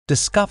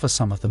Discover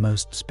some of the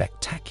most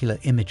spectacular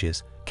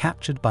images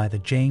captured by the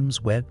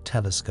James Webb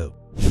Telescope,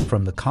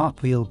 from the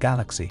Cartwheel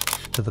Galaxy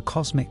to the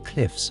cosmic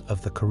cliffs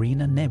of the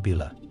Carina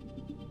Nebula.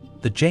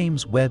 The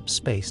James Webb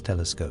Space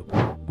Telescope,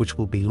 which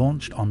will be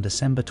launched on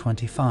December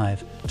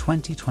 25,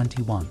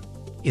 2021,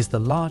 is the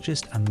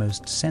largest and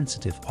most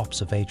sensitive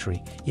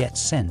observatory yet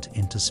sent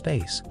into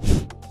space.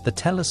 The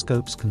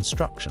telescope's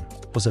construction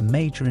was a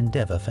major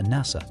endeavor for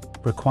NASA,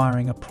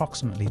 requiring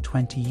approximately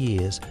 20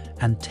 years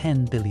and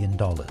 $10 billion.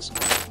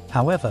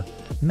 However,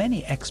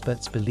 many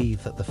experts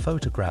believe that the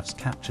photographs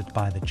captured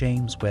by the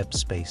James Webb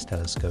Space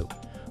Telescope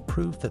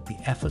prove that the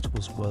effort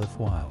was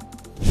worthwhile.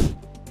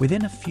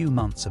 Within a few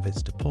months of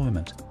its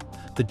deployment,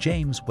 the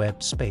James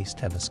Webb Space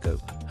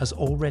Telescope has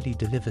already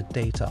delivered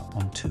data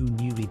on two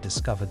newly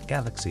discovered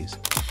galaxies,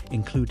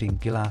 including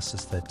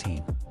Galaxis 13,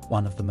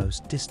 one of the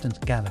most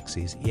distant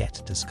galaxies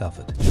yet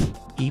discovered.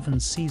 Even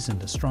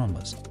seasoned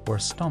astronomers were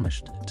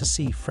astonished to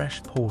see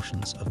fresh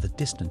portions of the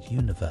distant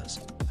universe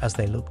as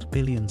they looked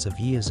billions of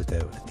years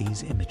ago at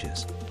these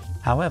images.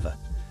 However,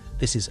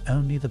 this is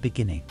only the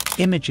beginning.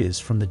 Images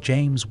from the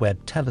James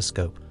Webb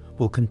Telescope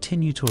will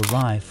continue to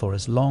arrive for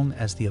as long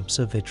as the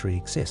observatory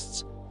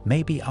exists,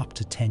 maybe up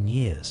to 10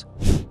 years.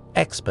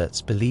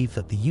 Experts believe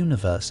that the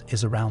universe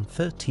is around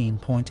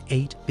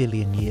 13.8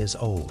 billion years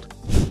old,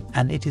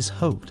 and it is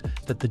hoped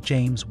that the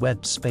James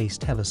Webb Space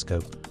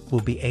Telescope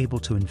will be able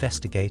to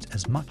investigate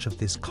as much of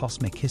this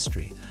cosmic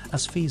history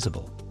as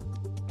feasible.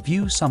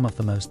 View some of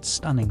the most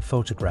stunning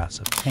photographs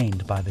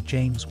obtained by the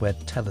James Webb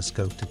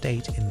Telescope to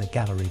date in the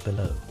gallery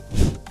below.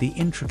 The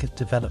intricate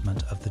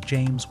development of the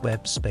James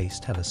Webb Space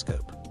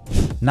Telescope.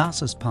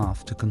 NASA's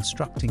path to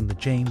constructing the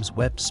James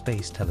Webb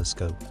Space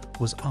Telescope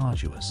was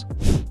arduous.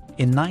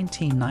 In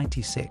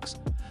 1996,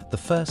 the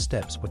first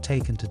steps were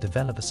taken to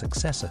develop a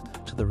successor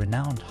to the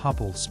renowned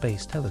Hubble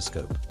Space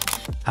Telescope.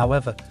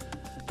 However,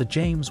 the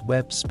James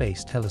Webb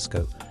Space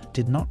Telescope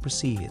did not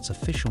receive its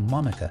official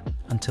moniker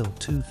until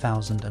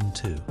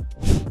 2002.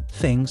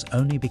 Things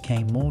only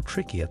became more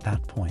tricky at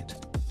that point.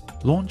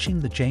 Launching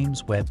the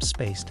James Webb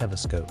Space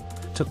Telescope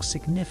took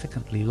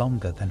significantly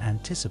longer than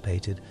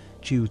anticipated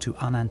due to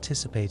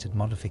unanticipated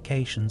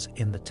modifications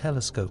in the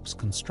telescope's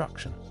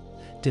construction,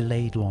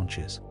 delayed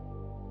launches,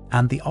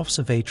 and the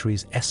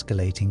observatory's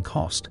escalating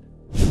cost.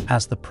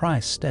 As the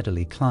price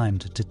steadily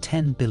climbed to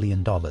 $10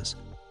 billion,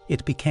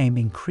 it became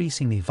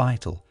increasingly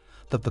vital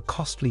that the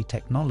costly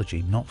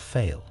technology not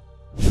fail.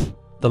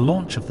 The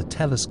launch of the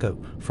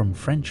telescope from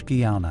French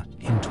Guiana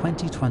in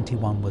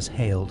 2021 was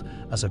hailed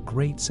as a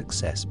great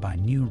success by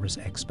numerous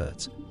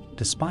experts,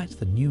 despite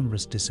the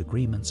numerous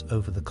disagreements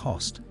over the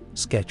cost,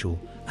 schedule,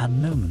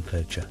 and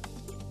nomenclature.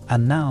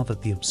 And now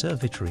that the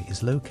observatory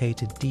is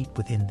located deep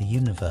within the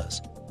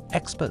universe,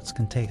 experts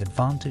can take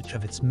advantage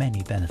of its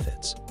many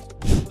benefits.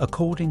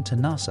 According to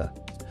NASA,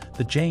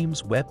 the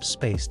James Webb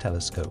Space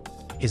Telescope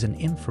is an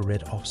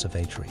infrared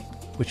observatory,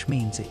 which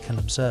means it can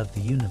observe the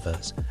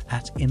universe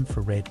at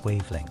infrared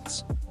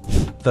wavelengths.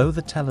 Though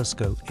the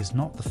telescope is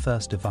not the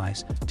first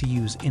device to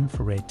use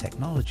infrared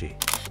technology,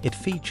 it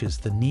features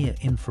the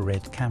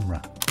near-infrared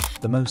camera,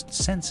 the most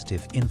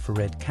sensitive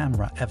infrared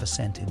camera ever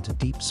sent into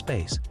deep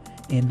space,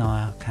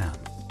 NIRCam.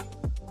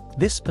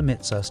 This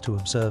permits us to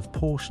observe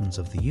portions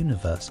of the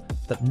universe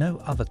that no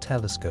other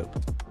telescope,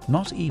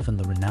 not even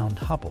the renowned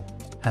Hubble,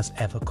 has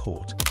ever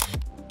caught.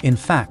 In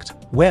fact,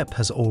 Webb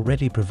has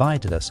already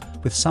provided us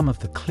with some of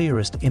the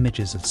clearest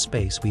images of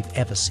space we've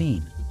ever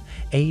seen,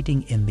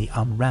 aiding in the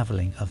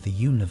unraveling of the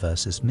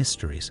universe's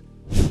mysteries.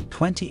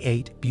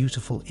 28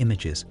 beautiful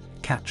images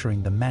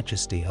capturing the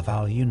majesty of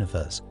our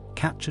universe,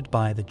 captured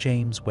by the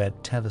James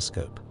Webb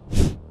Telescope.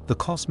 The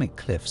cosmic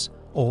cliffs,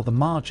 or the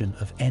margin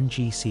of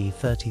NGC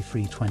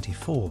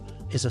 3324,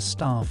 is a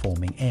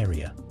star-forming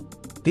area.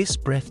 This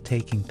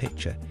breathtaking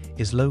picture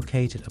is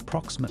located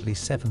approximately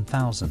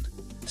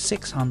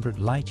 7,600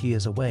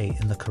 light-years away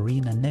in the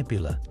Carina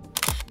Nebula.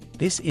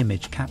 This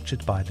image,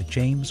 captured by the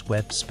James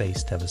Webb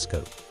Space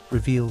Telescope,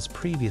 reveals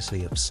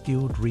previously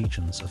obscured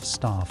regions of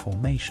star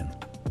formation.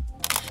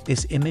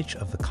 This image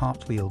of the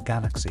Cartwheel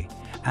Galaxy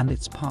and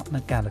its partner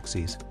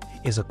galaxies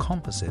is a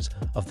composite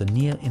of the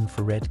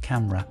near-infrared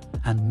camera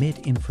and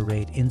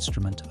mid-infrared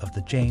instrument of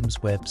the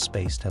James Webb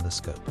Space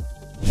Telescope.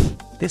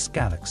 This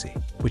galaxy,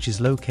 which is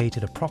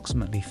located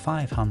approximately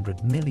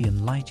 500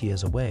 million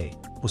light-years away,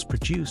 was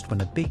produced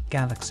when a big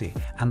galaxy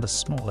and a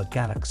smaller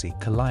galaxy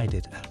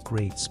collided at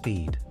great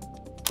speed.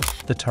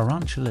 The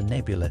Carina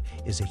Nebula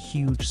is a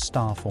huge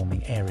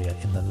star-forming area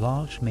in the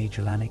Large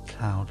Magellanic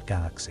Cloud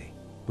Galaxy,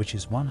 which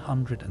is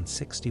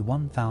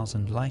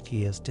 161,000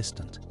 light-years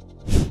distant.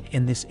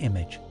 In this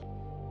image,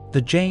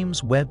 the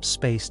James Webb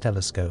Space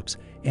Telescope's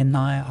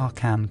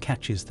NIRCam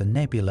catches the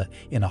nebula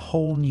in a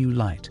whole new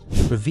light,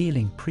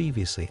 revealing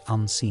previously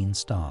unseen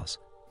stars.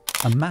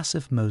 A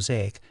massive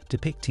mosaic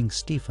depicting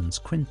Stephan's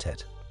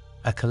Quintet,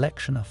 a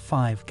collection of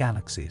 5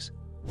 galaxies.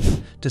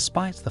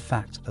 Despite the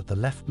fact that the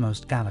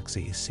leftmost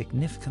galaxy is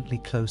significantly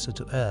closer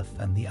to Earth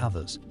than the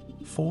others,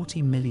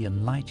 40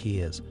 million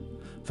light-years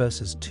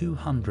versus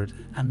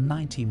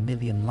 290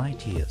 million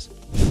light-years,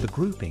 The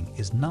grouping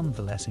is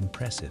nonetheless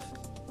impressive.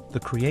 The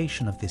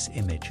creation of this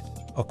image,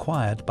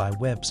 acquired by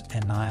Webb's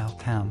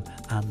NIRCam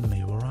and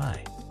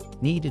MirrorEye,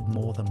 needed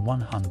more than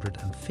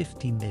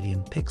 150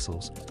 million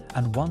pixels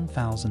and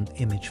 1,000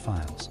 image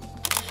files.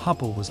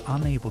 Hubble was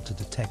unable to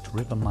detect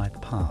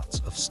ribbon-like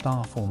parts of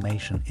star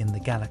formation in the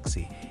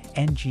galaxy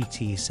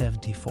NGT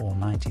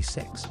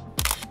 7496,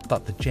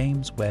 but the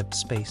James Webb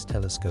Space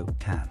Telescope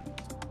can.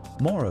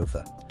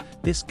 Moreover,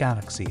 this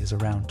galaxy is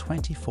around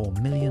 24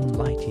 million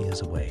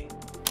light-years away.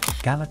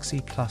 Galaxy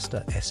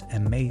cluster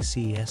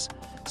SMACS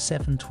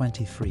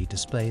 723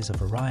 displays a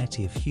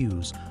variety of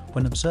hues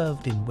when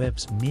observed in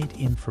Webb's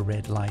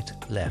mid-infrared light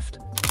left,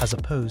 as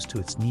opposed to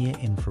its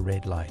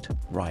near-infrared light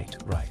right.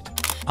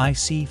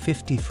 IC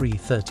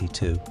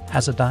 5332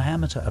 has a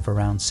diameter of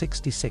around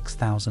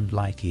 66,000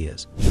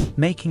 light-years,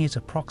 making it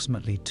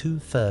approximately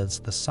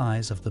 2/3 the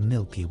size of the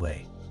Milky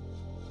Way.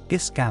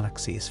 This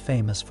galaxy is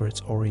famous for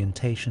its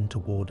orientation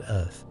toward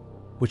Earth,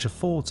 which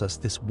affords us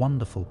this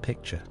wonderful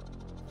picture.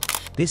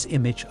 This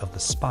image of the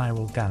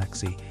spiral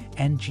galaxy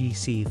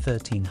NGC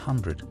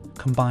 1300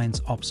 combines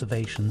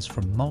observations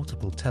from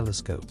multiple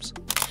telescopes,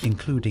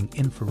 including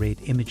infrared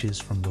images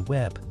from the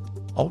Webb,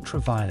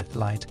 ultraviolet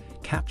light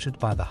captured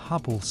by the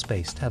Hubble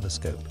Space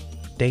Telescope,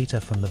 data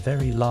from the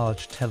Very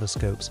Large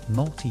Telescope's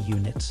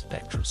multi-unit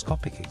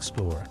spectroscopic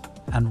explorer,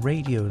 and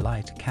radio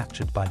light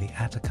captured by the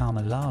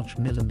Atacama Large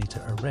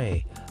Millimeter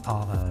Array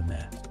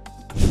 (ALMAR).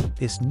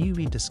 This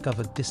newly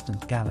discovered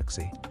distant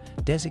galaxy,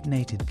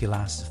 designated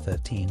Gilas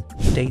 13,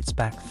 dates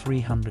back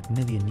 300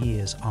 million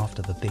years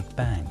after the Big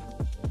Bang.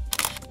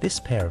 This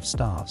pair of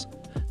stars,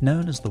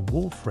 known as the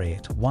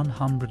Wolf-Rayet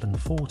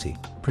 140,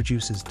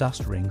 produces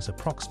dust rings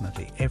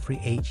approximately every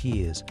 8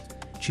 years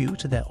due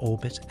to their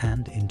orbit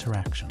and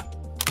interaction.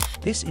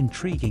 This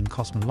intriguing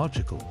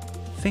cosmological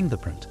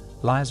fingerprint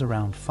lies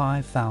around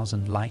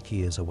 5,000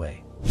 light-years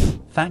away.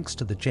 Thanks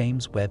to the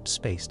James Webb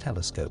Space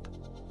Telescope,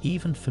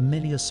 even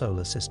familiar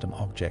solar system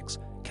objects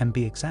can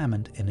be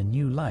examined in a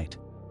new light.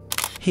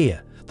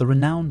 Here, the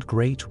renowned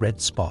Great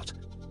Red Spot,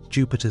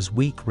 Jupiter's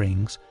weak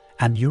rings,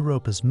 and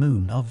Europa's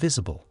moon are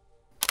visible.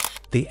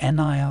 The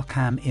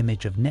NIRCam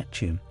image of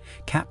Neptune,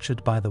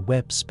 captured by the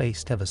Webb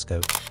Space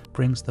Telescope,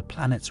 brings the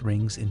planet's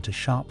rings into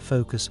sharp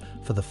focus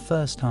for the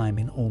first time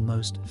in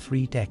almost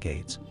 3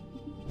 decades.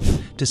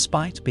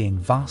 Despite being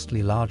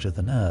vastly larger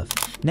than Earth,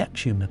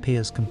 Neptune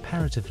appears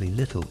comparatively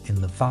little in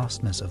the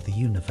vastness of the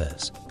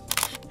universe.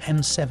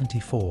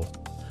 M74,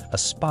 a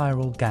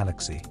spiral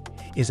galaxy,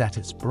 is at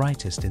its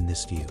brightest in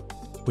this view,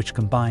 which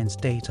combines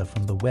data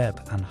from the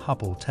Webb and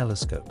Hubble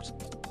telescopes.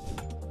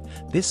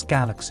 This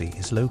galaxy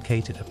is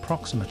located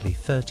approximately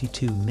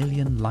 32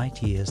 million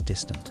light-years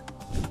distant.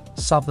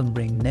 Southern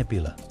Ring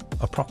Nebula,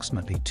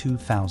 approximately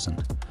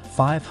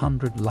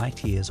 2,500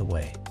 light-years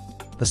away.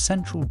 The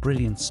central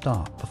brilliant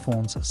star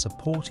performs a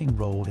supporting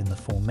role in the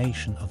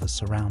formation of the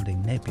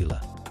surrounding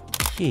nebula.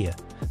 Here,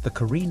 the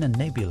Carina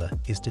Nebula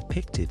is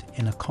depicted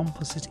in a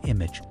composite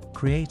image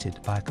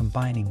created by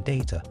combining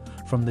data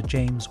from the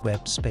James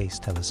Webb Space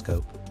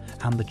Telescope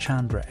and the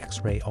Chandra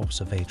X-ray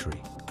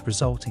Observatory,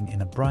 resulting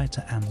in a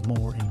brighter and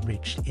more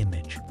enriched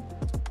image.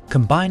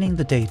 Combining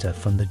the data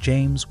from the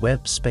James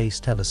Webb Space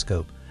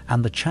Telescope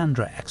and the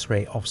Chandra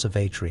X-ray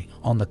Observatory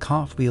on the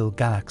Cartwheel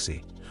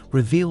Galaxy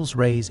reveals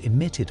rays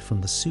emitted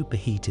from the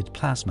superheated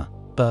plasma,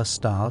 burst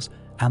stars,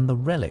 and the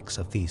relics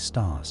of these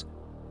stars.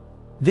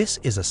 This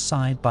is a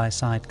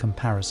side-by-side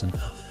comparison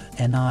of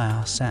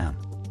NIRCam,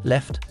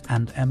 left,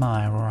 and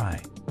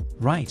MirrorEye,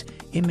 right,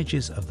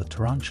 images of the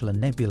Tarantula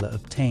Nebula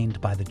obtained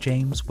by the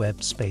James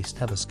Webb Space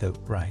Telescope,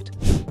 right.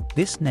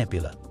 This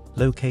nebula,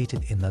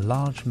 located in the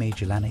Large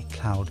Magellanic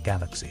Cloud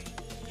Galaxy,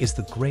 is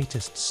the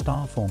greatest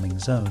star-forming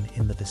zone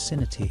in the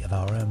vicinity of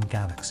our own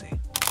galaxy.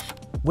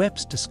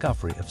 Webb's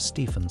discovery of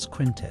Stephan's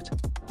Quintet,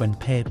 when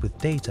paired with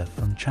data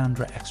from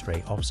Chandra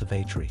X-ray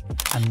Observatory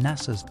and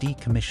NASA's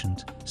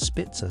decommissioned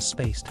Spitzer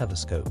Space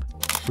Telescope,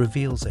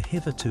 reveals a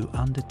hitherto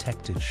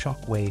undetected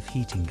shock-wave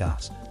heating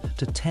gas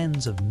to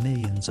tens of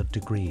millions of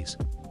degrees.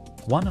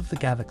 One of the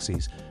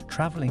galaxies,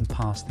 traveling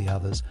past the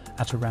others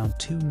at around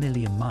 2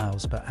 million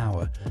miles per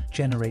hour,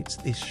 generates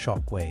this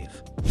shock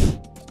wave.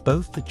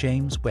 Both the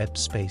James Webb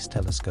Space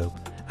Telescope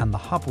and the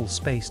Hubble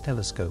Space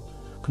Telescope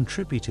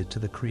contributed to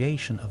the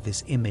creation of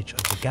this image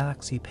of the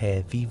galaxy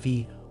pair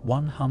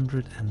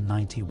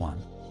VV191.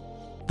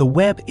 The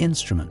Webb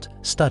instrument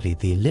studied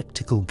the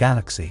elliptical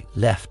galaxy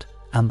left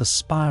and the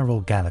spiral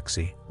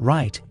galaxy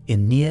right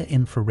in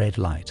near-infrared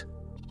light,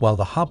 while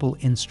the Hubble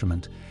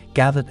instrument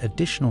gathered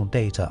additional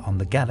data on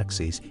the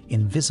galaxies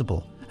in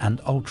visible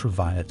and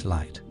ultraviolet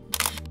light.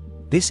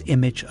 This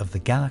image of the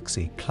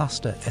galaxy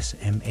cluster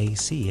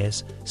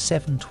SMACS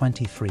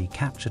 723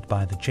 captured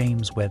by the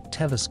James Webb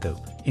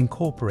Telescope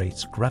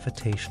incorporates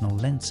gravitational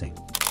lensing.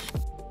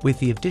 With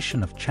the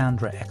addition of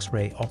Chandra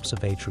X-ray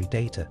Observatory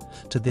data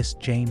to this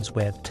James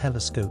Webb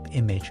Telescope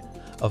image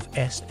of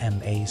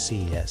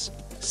SMACS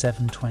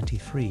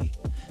 723,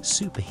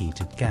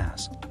 superheated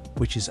gas,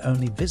 which is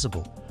only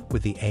visible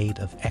with the aid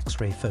of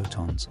X-ray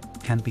photons,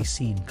 can be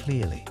seen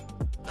clearly.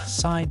 A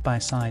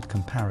side-by-side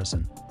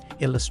comparison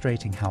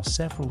illustrating how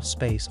several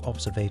space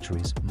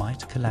observatories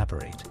might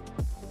collaborate.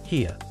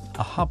 Here,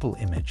 a Hubble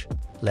image,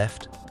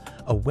 left,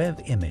 a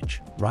Webb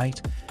image, right,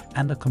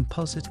 and a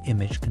composite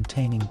image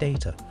containing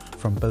data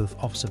from both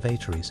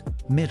observatories,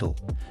 middle,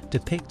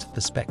 depict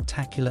the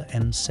spectacular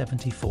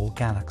M74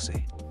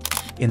 galaxy.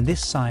 In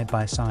this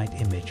side-by-side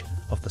image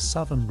of the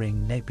Southern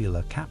Ring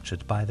Nebula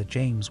captured by the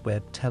James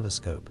Webb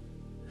Telescope,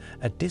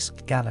 a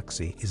disk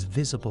galaxy is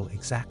visible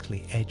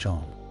exactly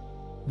edge-on.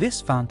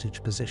 This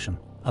vantage position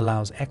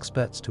allows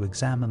experts to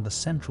examine the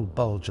central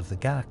bulge of the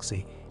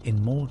galaxy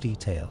in more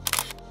detail.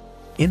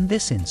 In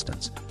this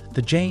instance,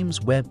 the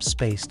James Webb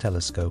Space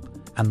Telescope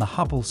and the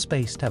Hubble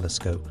Space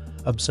Telescope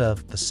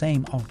observed the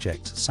same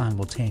object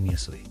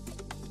simultaneously.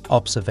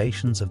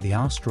 Observations of the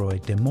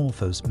asteroid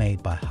Dimorphos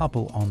made by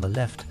Hubble on the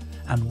left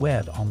and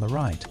Webb on the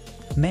right,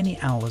 many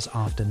hours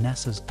after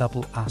NASA's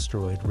Double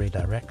Asteroid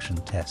Redirection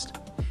Test,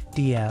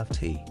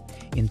 DART,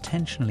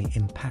 intentionally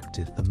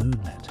impacted the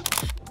moonlet.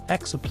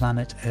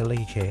 Exoplanet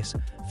LHS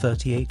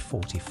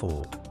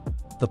 3844.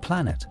 The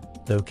planet,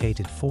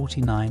 located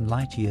 49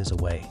 light-years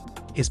away,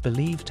 is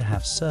believed to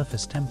have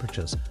surface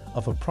temperatures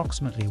of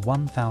approximately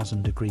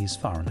 1000 degrees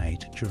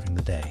Fahrenheit during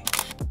the day.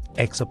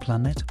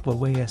 Exoplanet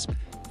WASP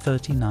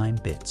 39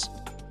 bits.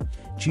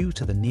 Due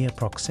to the near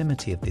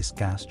proximity of this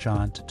gas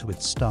giant to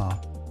its star,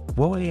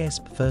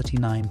 WASP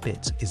 39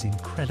 bits is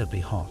incredibly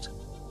hot.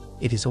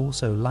 It is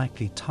also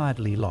likely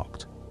tidally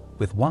locked,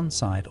 with one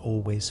side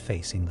always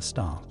facing the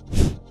star.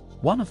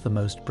 One of the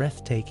most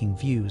breathtaking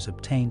views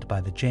obtained by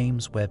the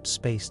James Webb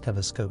Space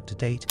Telescope to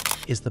date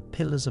is the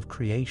Pillars of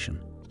Creation,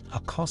 a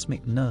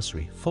cosmic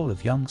nursery full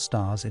of young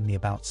stars in the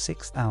about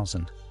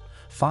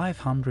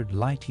 6,500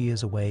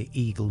 light-years away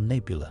Eagle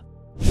Nebula.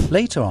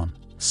 Later on,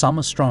 some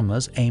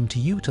astronomers aim to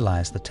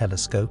utilize the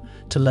telescope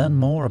to learn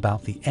more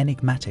about the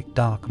enigmatic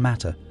dark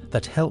matter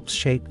that helps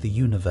shape the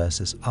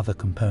universe's other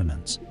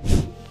components.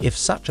 If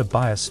such a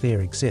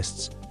biosphere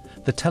exists,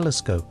 the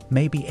telescope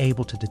may be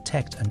able to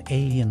detect an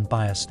alien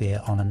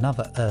biosphere on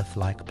another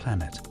Earth-like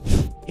planet.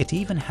 It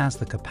even has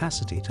the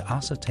capacity to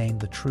ascertain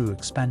the true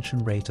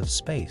expansion rate of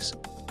space.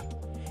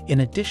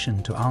 In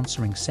addition to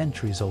answering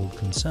centuries-old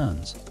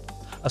concerns,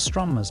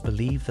 astronomers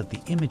believe that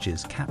the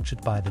images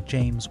captured by the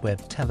James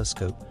Webb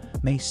Telescope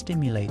may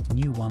stimulate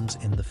new ones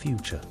in the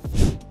future.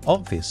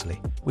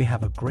 Obviously, we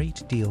have a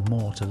great deal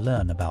more to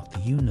learn about the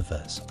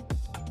universe.